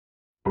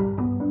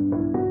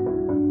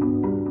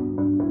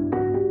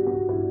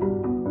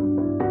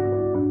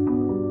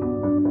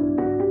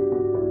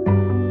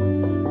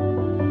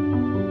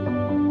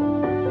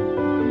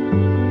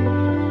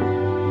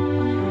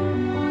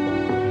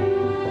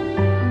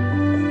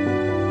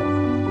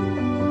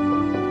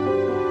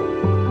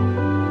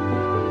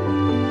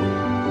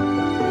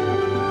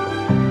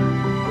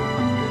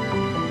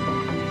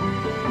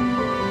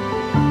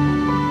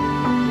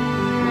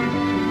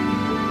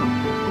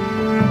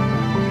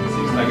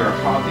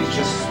heart is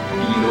just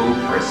below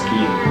her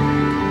skin,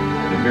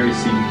 a very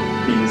thin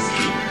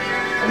skin.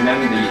 And then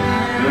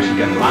she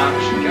can laugh,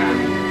 she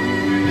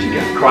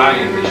can cry,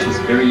 and she's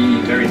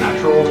very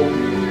natural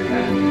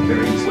and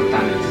very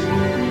spontaneous.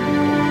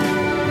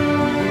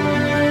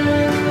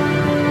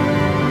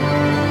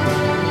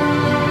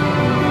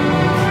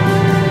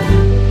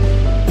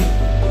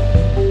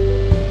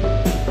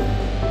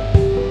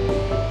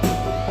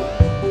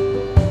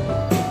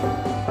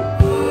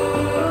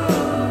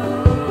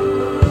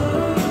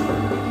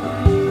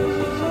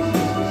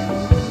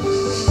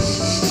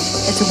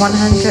 It's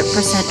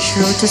 100%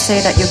 true to say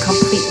that you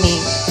complete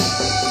me,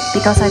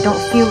 because I don't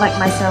feel like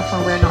myself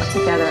when we're not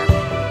together.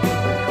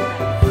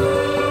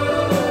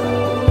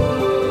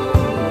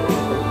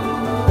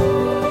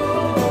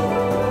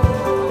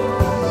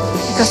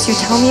 Because you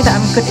tell me that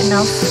I'm good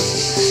enough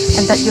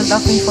and that you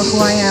love me for who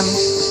I am.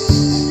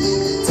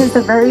 Since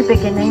the very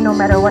beginning, no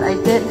matter what I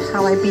did,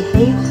 how I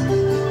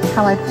behaved,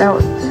 how I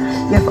felt,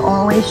 you've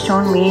always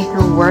shown me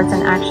through words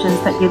and actions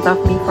that you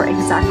love me for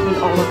exactly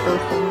all of those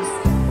things.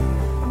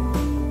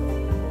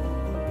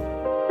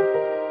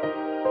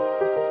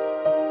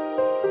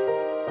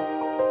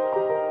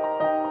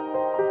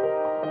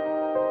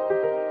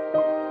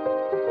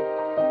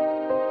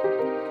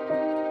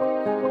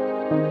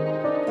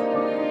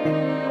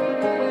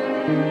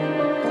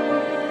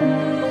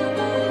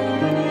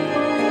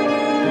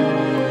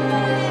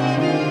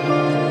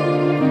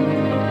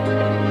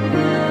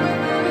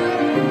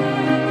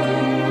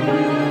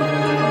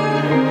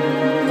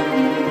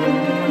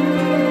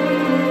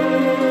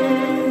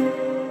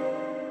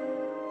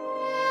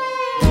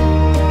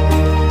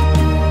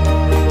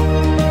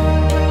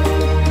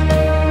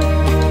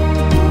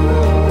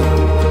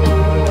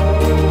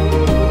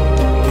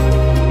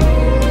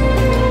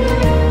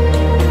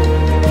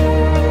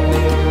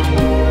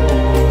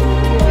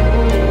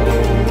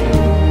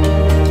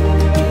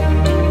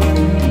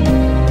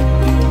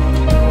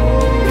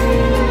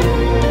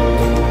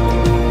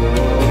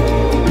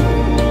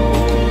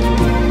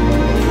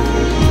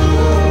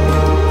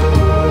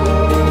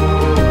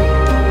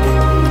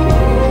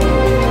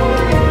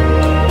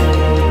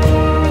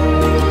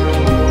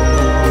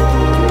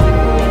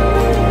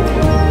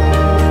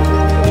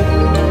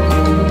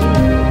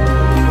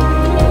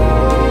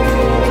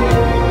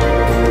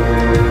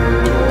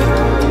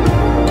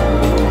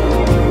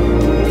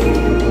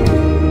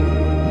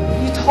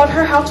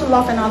 How to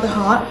love another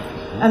heart,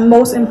 and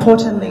most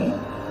importantly,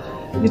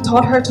 you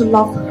taught her to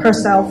love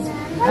herself.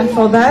 And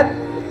for that,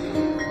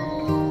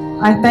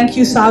 I thank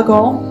you,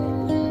 Sago,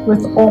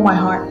 with all my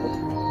heart.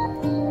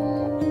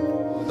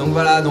 Donc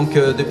voilà,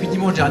 depuis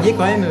dimanche dernier,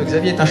 quand même,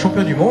 Xavier est un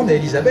champion du monde et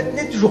Elisabeth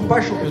n'est toujours pas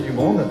champion du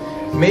monde.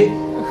 Mais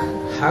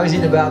how is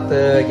it about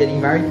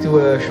getting married to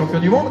a champion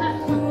du monde?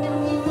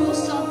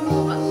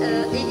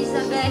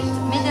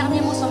 Mes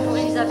derniers mots sont pour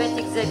Elisabeth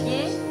et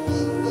Xavier,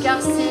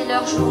 car c'est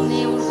leur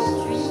journée aujourd'hui.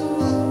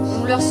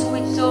 Nous leur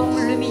souhaitons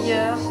le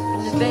meilleur,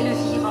 une belle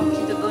vie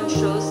remplie de bonnes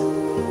choses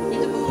et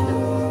de beaucoup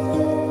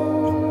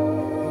d'amour.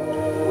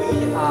 We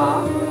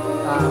are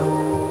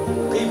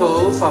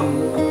people from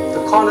the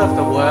corner of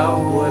the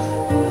world with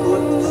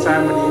good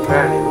family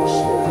values.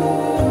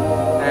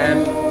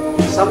 And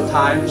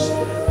sometimes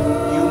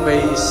you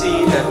may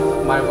see that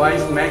my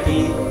wife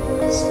Maggie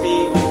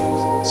speaks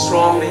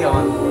strongly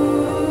on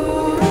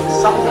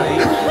something.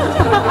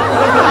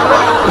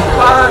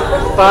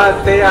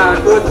 But they are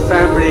good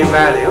family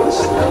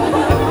values.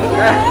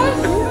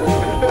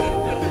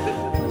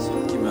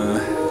 Celui qui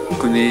me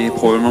connaît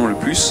probablement le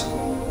plus.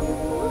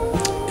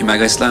 Et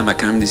malgré cela, elle m'a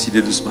quand même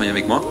décidé de se marier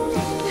avec moi.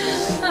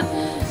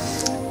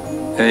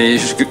 Et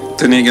je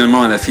tenais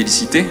également à la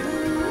féliciter.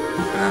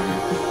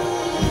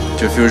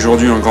 Tu as fait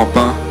aujourd'hui un grand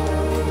pas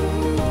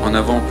en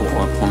avant pour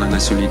prendre la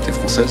nationalité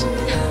française.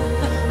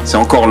 C'est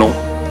encore long.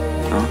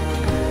 Hein.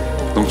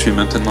 Donc tu es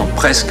maintenant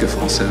presque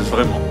française,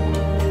 vraiment.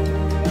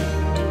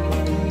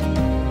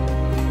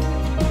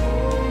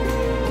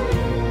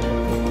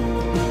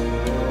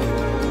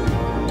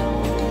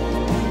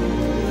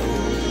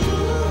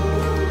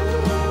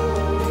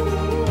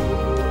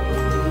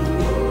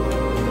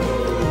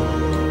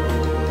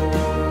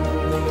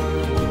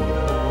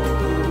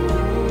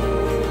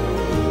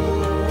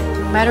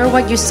 No matter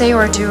what you say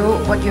or do,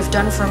 what you've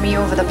done for me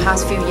over the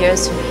past few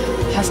years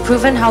have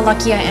proven how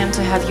lucky I am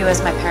to have you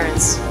as my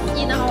parents.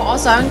 然後我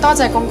想多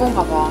謝公公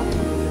婆婆。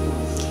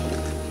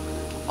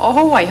我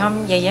好遺憾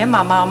爺爺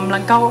嫲嫲唔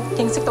能夠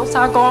認識到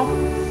沙哥，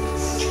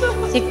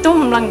亦都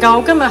唔能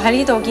夠今日喺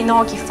呢度見到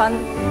我結婚。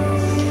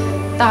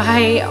但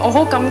係我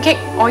好感激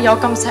我有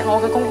咁錫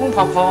我嘅公公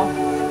婆婆，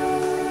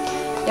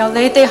由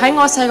你哋喺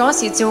我細嗰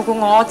時照顧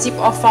我、接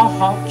我放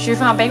學、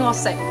煮飯俾我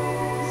食。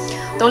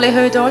到你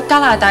去到加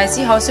拿大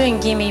之後，雖然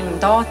見面唔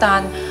多，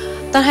但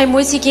係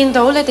每次見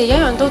到你哋一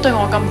樣都對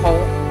我咁好。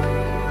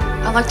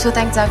I'd like to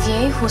thank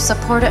Xavier, who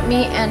supported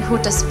me and who,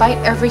 despite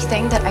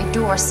everything that I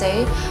do or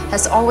say,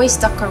 has always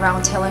stuck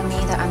around telling me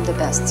that I'm the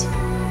best.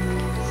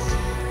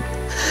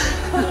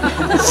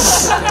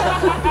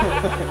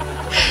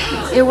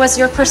 It was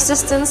your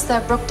persistence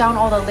that broke down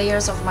all the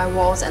layers of my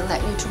walls and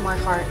led me to my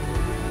heart.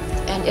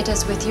 And it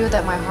is with you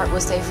that my heart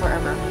will stay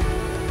forever.